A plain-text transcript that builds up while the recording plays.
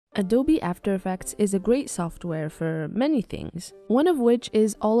Adobe After Effects is a great software for many things, one of which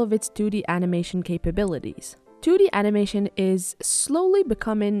is all of its 2D animation capabilities. 2D animation is slowly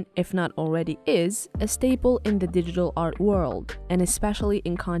becoming, if not already is, a staple in the digital art world, and especially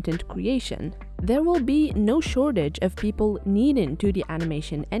in content creation. There will be no shortage of people needing 2D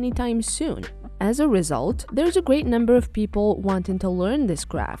animation anytime soon. As a result, there's a great number of people wanting to learn this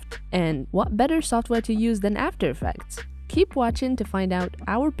craft, and what better software to use than After Effects? Keep watching to find out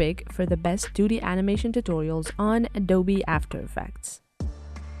our pick for the best 2D animation tutorials on Adobe After Effects.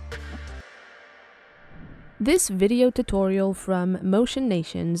 This video tutorial from Motion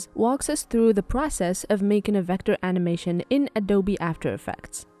Nations walks us through the process of making a vector animation in Adobe After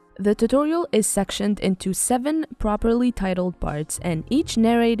Effects. The tutorial is sectioned into 7 properly titled parts and each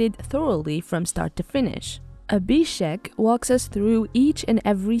narrated thoroughly from start to finish. Abhishek walks us through each and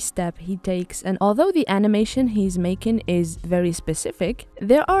every step he takes, and although the animation he's making is very specific,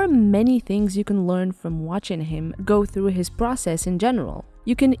 there are many things you can learn from watching him go through his process in general.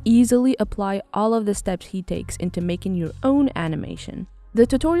 You can easily apply all of the steps he takes into making your own animation. The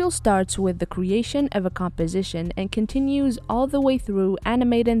tutorial starts with the creation of a composition and continues all the way through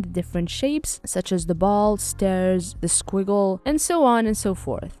animating the different shapes, such as the ball, stairs, the squiggle, and so on and so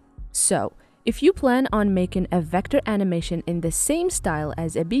forth. So, if you plan on making a vector animation in the same style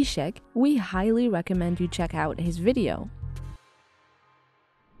as Abhishek, we highly recommend you check out his video.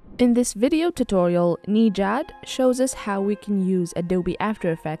 In this video tutorial, Nijat shows us how we can use Adobe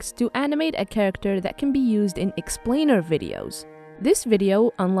After Effects to animate a character that can be used in explainer videos. This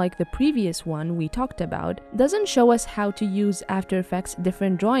video, unlike the previous one we talked about, doesn't show us how to use After Effects'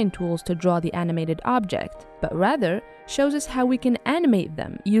 different drawing tools to draw the animated object, but rather shows us how we can animate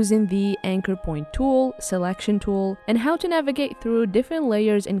them using the anchor point tool, selection tool, and how to navigate through different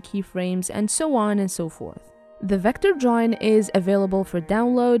layers and keyframes and so on and so forth. The vector drawing is available for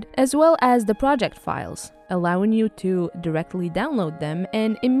download as well as the project files, allowing you to directly download them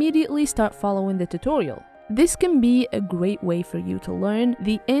and immediately start following the tutorial. This can be a great way for you to learn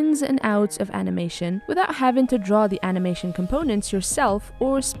the ins and outs of animation without having to draw the animation components yourself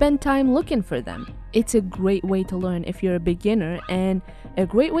or spend time looking for them. It's a great way to learn if you're a beginner and a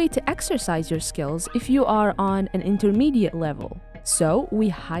great way to exercise your skills if you are on an intermediate level. So, we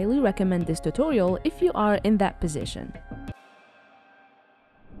highly recommend this tutorial if you are in that position.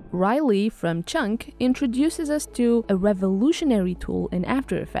 Riley from Chunk introduces us to a revolutionary tool in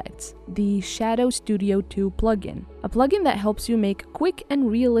After Effects, the Shadow Studio 2 plugin, a plugin that helps you make quick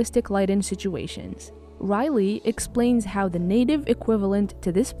and realistic lighting situations. Riley explains how the native equivalent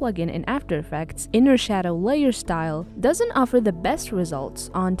to this plugin in After Effects, Inner Shadow Layer Style, doesn't offer the best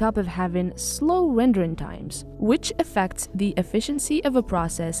results on top of having slow rendering times, which affects the efficiency of a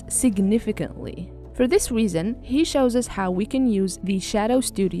process significantly. For this reason, he shows us how we can use the Shadow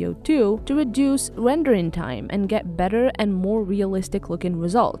Studio 2 to reduce rendering time and get better and more realistic looking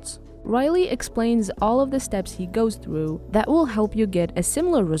results. Riley explains all of the steps he goes through that will help you get a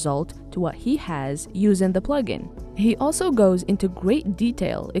similar result to what he has using the plugin. He also goes into great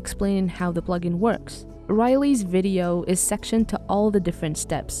detail explaining how the plugin works. Riley's video is sectioned to all the different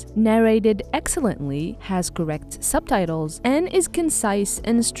steps, narrated excellently, has correct subtitles, and is concise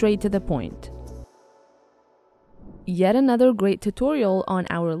and straight to the point. Yet another great tutorial on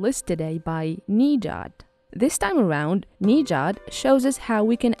our list today by Nijat. This time around, Nijat shows us how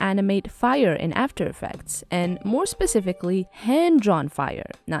we can animate fire in After Effects, and more specifically, hand-drawn fire,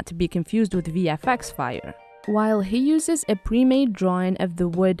 not to be confused with VFX fire. While he uses a pre-made drawing of the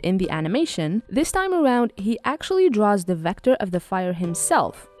wood in the animation, this time around he actually draws the vector of the fire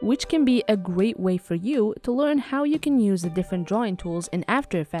himself, which can be a great way for you to learn how you can use the different drawing tools in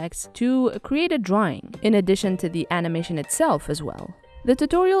After Effects to create a drawing, in addition to the animation itself as well. The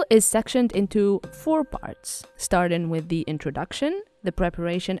tutorial is sectioned into 4 parts, starting with the introduction, the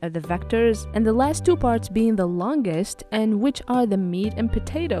preparation of the vectors, and the last 2 parts being the longest and which are the meat and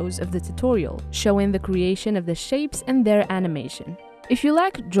potatoes of the tutorial, showing the creation of the shapes and their animation. If you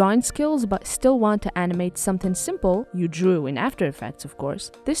lack drawing skills but still want to animate something simple, you drew in After Effects of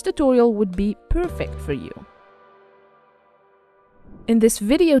course, this tutorial would be perfect for you. In this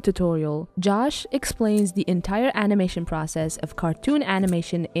video tutorial, Josh explains the entire animation process of cartoon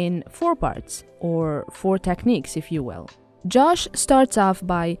animation in 4 parts, or 4 techniques if you will. Josh starts off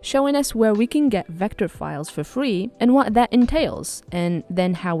by showing us where we can get vector files for free and what that entails, and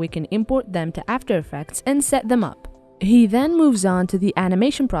then how we can import them to After Effects and set them up. He then moves on to the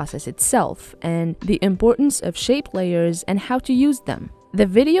animation process itself and the importance of shape layers and how to use them. The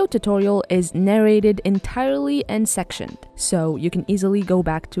video tutorial is narrated entirely and sectioned, so you can easily go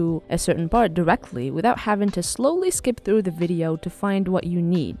back to a certain part directly without having to slowly skip through the video to find what you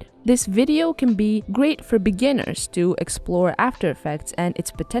need. This video can be great for beginners to explore After Effects and its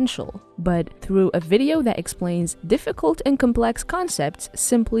potential, but through a video that explains difficult and complex concepts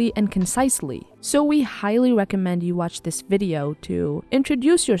simply and concisely. So we highly recommend you watch this video to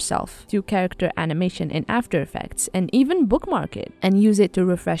introduce yourself to character animation in After Effects and even bookmark it and use it to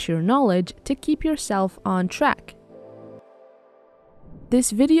refresh your knowledge to keep yourself on track. This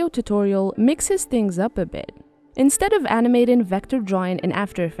video tutorial mixes things up a bit. Instead of animating vector drawing in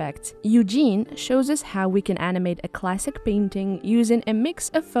After Effects, Eugene shows us how we can animate a classic painting using a mix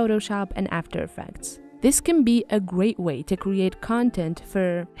of Photoshop and After Effects. This can be a great way to create content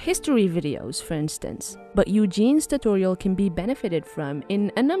for history videos, for instance, but Eugene's tutorial can be benefited from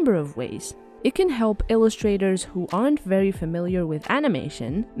in a number of ways. It can help illustrators who aren't very familiar with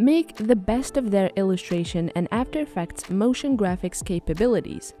animation make the best of their illustration and After Effects motion graphics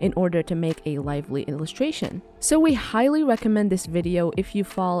capabilities in order to make a lively illustration. So we highly recommend this video if you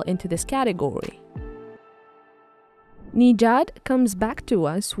fall into this category. Nijat comes back to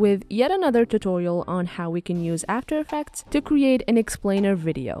us with yet another tutorial on how we can use After Effects to create an explainer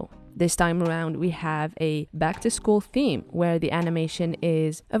video. This time around, we have a back-to-school theme where the animation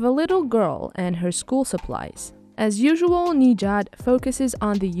is of a little girl and her school supplies. As usual, Nijat focuses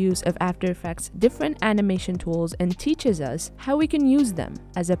on the use of After Effects' different animation tools and teaches us how we can use them,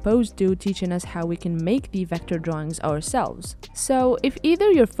 as opposed to teaching us how we can make the vector drawings ourselves. So, if either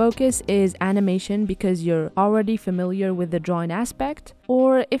your focus is animation because you're already familiar with the drawing aspect,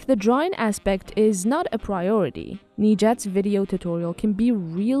 or if the drawing aspect is not a priority, Nijat's video tutorial can be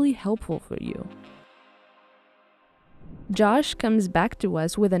really helpful for you. Josh comes back to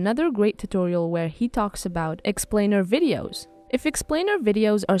us with another great tutorial where he talks about explainer videos. If explainer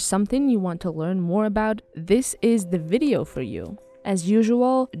videos are something you want to learn more about, this is the video for you. As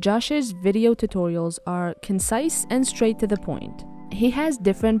usual, Josh's video tutorials are concise and straight to the point. He has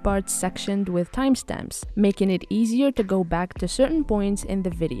different parts sectioned with timestamps, making it easier to go back to certain points in the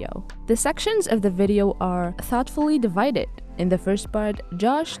video. The sections of the video are thoughtfully divided. In the first part,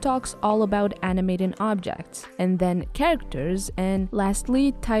 Josh talks all about animating objects, and then characters, and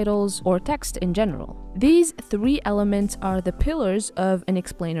lastly, titles or text in general. These three elements are the pillars of an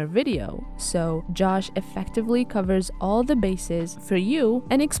explainer video, so Josh effectively covers all the bases for you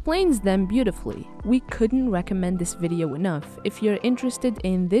and explains them beautifully. We couldn't recommend this video enough if you're interested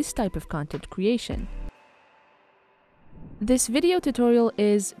in this type of content creation. This video tutorial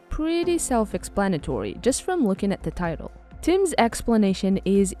is pretty self-explanatory just from looking at the title. Tim's explanation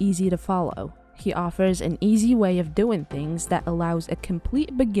is easy to follow. He offers an easy way of doing things that allows a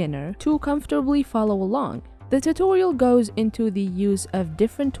complete beginner to comfortably follow along. The tutorial goes into the use of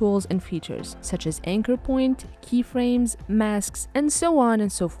different tools and features, such as anchor point, keyframes, masks, and so on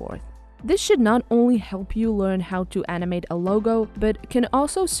and so forth. This should not only help you learn how to animate a logo, but can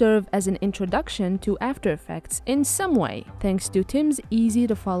also serve as an introduction to After Effects in some way, thanks to Tim's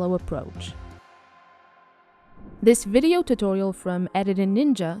easy-to-follow approach. This video tutorial from Editing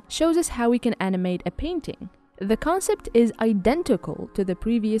Ninja shows us how we can animate a painting. The concept is identical to the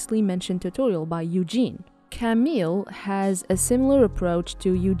previously mentioned tutorial by Eugene. Camille has a similar approach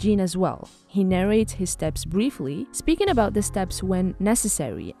to Eugene as well. He narrates his steps briefly, speaking about the steps when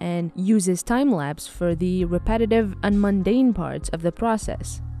necessary, and uses time-lapse for the repetitive and mundane parts of the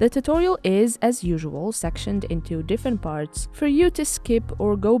process. The tutorial is, as usual, sectioned into different parts for you to skip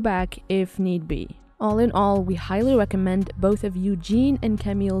or go back if need be. All in all, we highly recommend both of Eugene and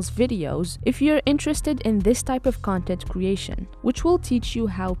Camille's videos if you're interested in this type of content creation, which will teach you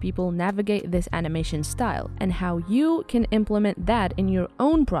how people navigate this animation style and how you can implement that in your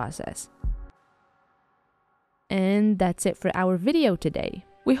own process. And that's it for our video today.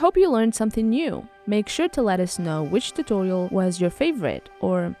 We hope you learned something new. Make sure to let us know which tutorial was your favorite,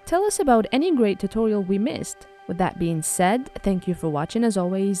 or tell us about any great tutorial we missed. With that being said, thank you for watching as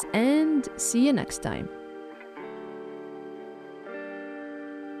always, and see you next time.